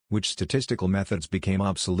Which statistical methods became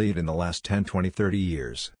obsolete in the last 10, 20, 30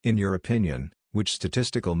 years? In your opinion, which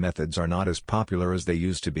statistical methods are not as popular as they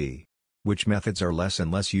used to be? Which methods are less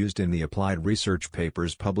and less used in the applied research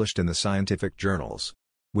papers published in the scientific journals?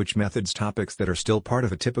 Which methods topics that are still part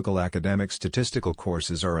of a typical academic statistical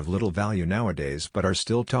courses are of little value nowadays but are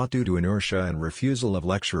still taught due to inertia and refusal of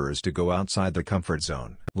lecturers to go outside the comfort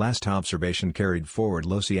zone? Last observation carried forward: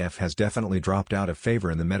 low CF has definitely dropped out of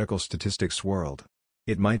favor in the medical statistics world.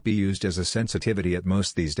 It might be used as a sensitivity at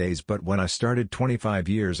most these days, but when I started 25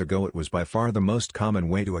 years ago it was by far the most common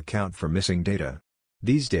way to account for missing data.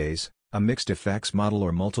 These days, a mixed effects model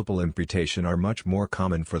or multiple imputation are much more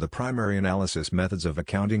common for the primary analysis methods of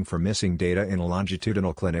accounting for missing data in a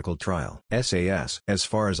longitudinal clinical trial. SAS. As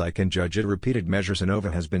far as I can judge it, repeated measures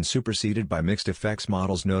ANOVA has been superseded by mixed effects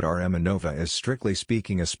models. Note RM ANOVA is strictly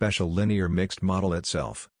speaking a special linear mixed model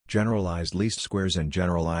itself, generalized least squares and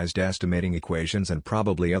generalized estimating equations and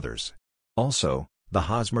probably others. Also, the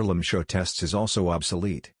Hosmer-Lemeshow tests is also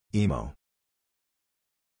obsolete. EMO.